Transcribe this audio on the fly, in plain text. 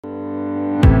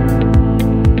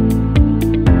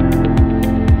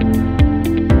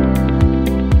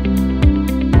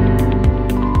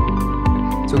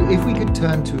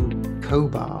turn to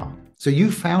CoBar. So you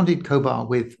founded CoBar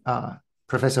with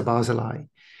Professor Barzilai.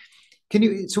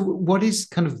 So what is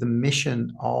kind of the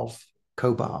mission of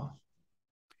CoBar?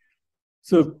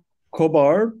 So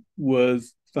CoBar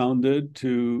was founded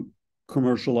to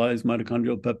commercialize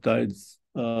mitochondrial peptides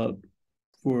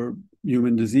for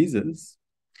human diseases.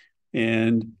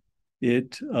 And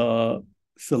it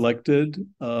selected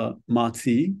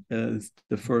MOTS-e as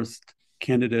the first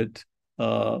candidate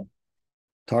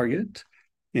target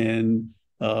and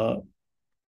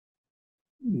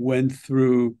went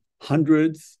through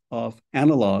hundreds of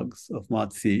analogs of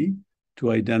MOTS-e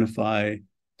to identify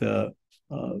the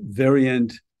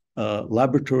variant,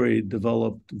 laboratory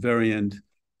developed variant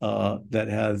that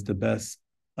has the best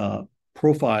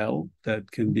profile that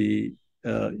can be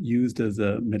used as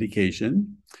a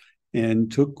medication, and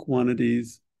took one of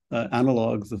these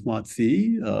analogs of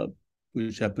MOTS-e,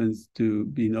 which happens to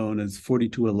be known as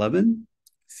 4211,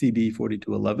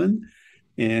 CB4211,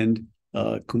 and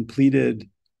completed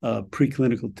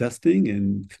preclinical testing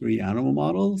in 3 animal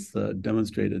models,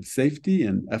 demonstrated safety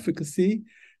and efficacy,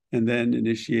 and then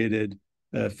initiated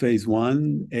a phase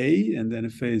 1A and then a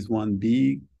phase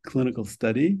 1B clinical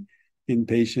study in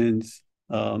patients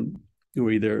who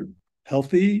are either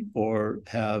healthy or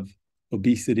have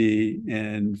obesity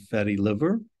and fatty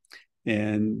liver.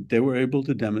 And they were able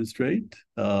to demonstrate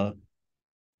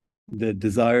the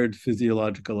desired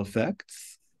physiological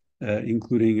effects,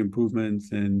 including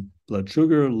improvements in blood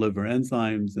sugar, liver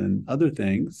enzymes, and other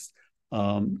things.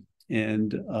 And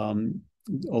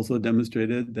also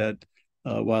demonstrated that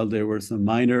while there were some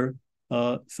minor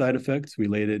side effects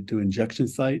related to injection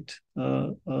site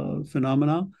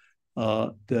phenomena,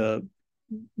 the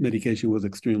medication was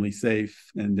extremely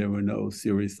safe and there were no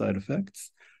serious side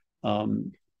effects.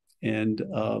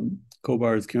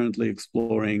 CoBar is currently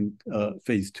exploring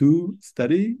phase 2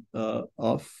 study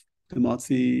of the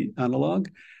MOTS-e analog,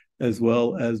 as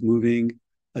well as moving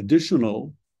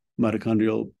additional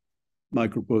mitochondrial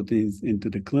microproteins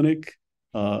into the clinic.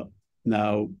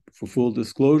 Now, for full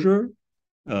disclosure,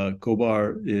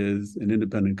 CoBar is an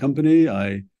independent company.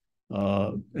 I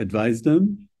advise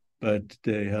them, but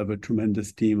they have a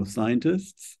tremendous team of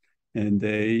scientists, and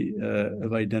they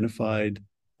have identified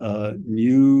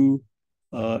new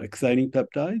exciting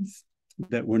peptides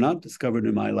that were not discovered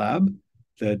in my lab,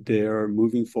 that they are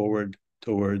moving forward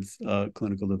towards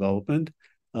clinical development.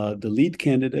 The lead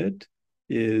candidate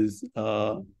is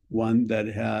one that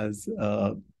has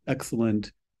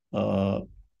excellent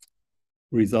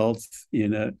results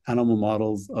in animal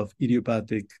models of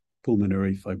idiopathic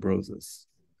pulmonary fibrosis.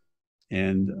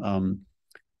 And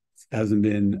hasn't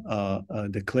been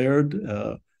declared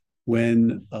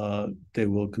when they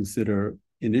will consider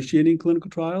initiating clinical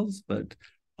trials, but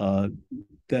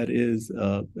that is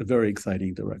a very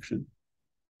exciting direction.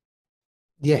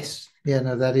 Yes. Yeah,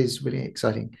 no, that is really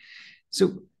exciting.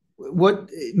 So what,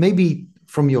 maybe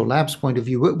from your lab's point of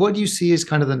view, what do you see as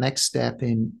kind of the next step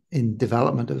in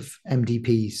development of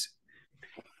MDPs?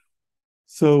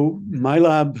 So my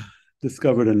lab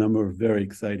discovered a number of very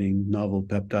exciting novel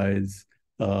peptides,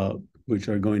 which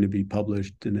are going to be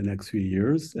published in the next few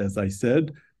years. As I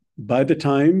said, by the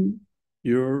time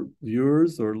your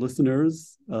viewers or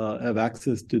listeners have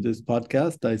access to this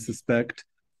podcast, I suspect,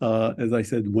 as I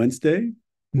said, Wednesday,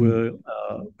 we'll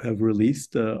have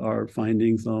released our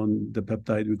findings on the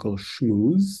peptide we call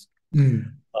SHMOOZE,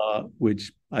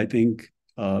 which I think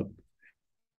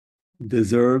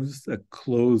deserves a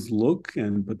close look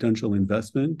and potential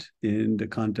investment in the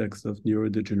context of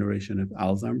neurodegeneration of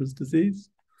Alzheimer's disease.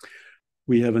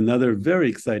 We have another very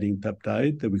exciting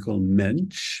peptide that we call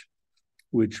MENCH,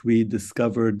 which we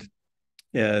discovered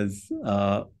as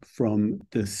from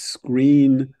the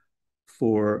screen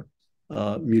for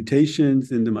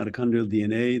mutations in the mitochondrial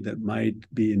DNA that might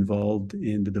be involved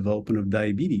in the development of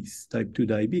diabetes, type 2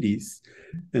 diabetes.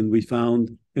 And we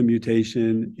found a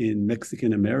mutation in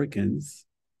Mexican Americans.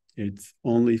 It's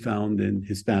only found in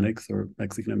Hispanics or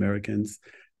Mexican Americans.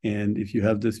 And if you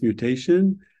have this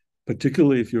mutation,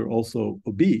 particularly if you're also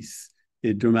obese,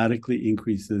 it dramatically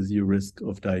increases your risk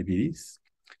of diabetes.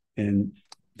 And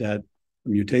that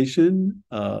mutation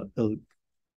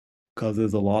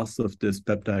causes a loss of this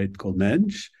peptide called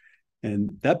MENCH.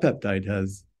 And that peptide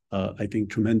has, I think,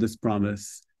 tremendous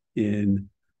promise in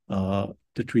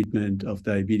the treatment of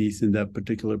diabetes in that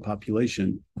particular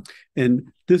population.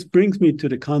 And this brings me to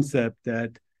the concept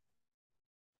that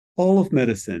all of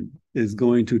medicine is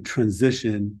going to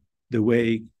transition the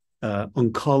way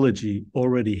oncology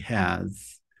already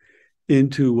has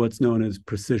into what's known as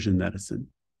precision medicine.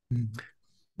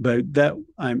 But that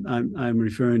I'm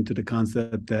referring to the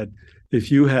concept that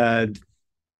if you had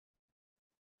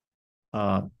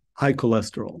high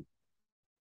cholesterol.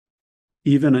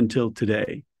 Even until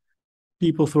today,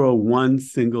 people throw one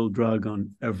single drug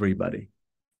on everybody.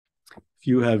 If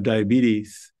you have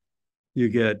diabetes, you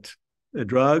get a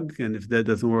drug, and if that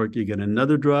doesn't work, you get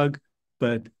another drug.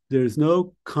 But there's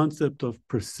no concept of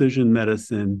precision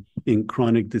medicine in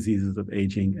chronic diseases of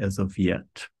aging as of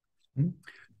yet. Mm-hmm.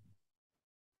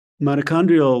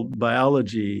 Mitochondrial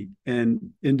biology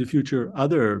and in the future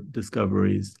other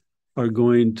discoveries are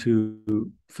going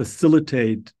to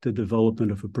facilitate the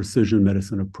development of a precision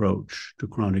medicine approach to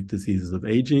chronic diseases of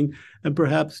aging and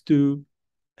perhaps to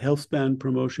health span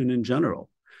promotion in general.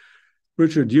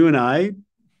 Richard, you and I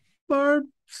are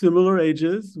similar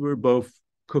ages. We're both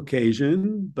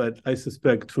Caucasian, but I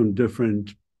suspect from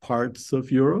different parts of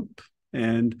Europe.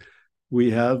 And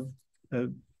we have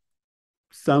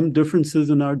some differences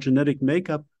in our genetic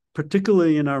makeup,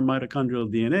 particularly in our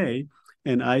mitochondrial DNA.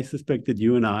 And I suspect that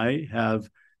you and I have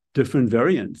different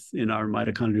variants in our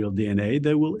mitochondrial DNA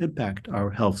that will impact our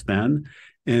health span.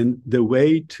 And the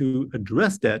way to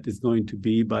address that is going to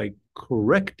be by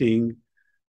correcting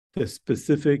the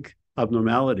specific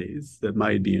abnormalities that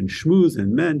might be in Schmooze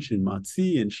and Mensch and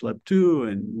MOTS-c and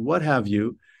SHLEP2 and what have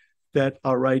you that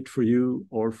are right for you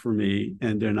or for me,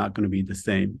 and they're not going to be the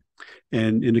same.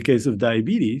 And in the case of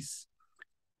diabetes,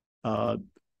 20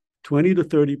 to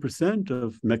 30%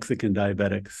 of Mexican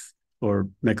diabetics or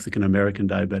Mexican American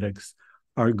diabetics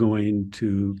are going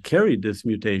to carry this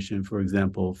mutation, for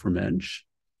example, for Mensch.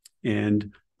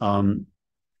 And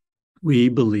we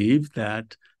believe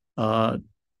that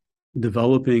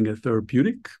developing a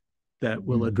therapeutic that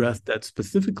will address that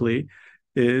specifically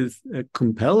is a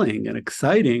compelling and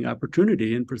exciting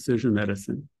opportunity in precision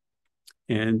medicine.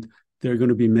 And there are going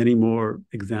to be many more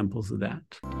examples of that.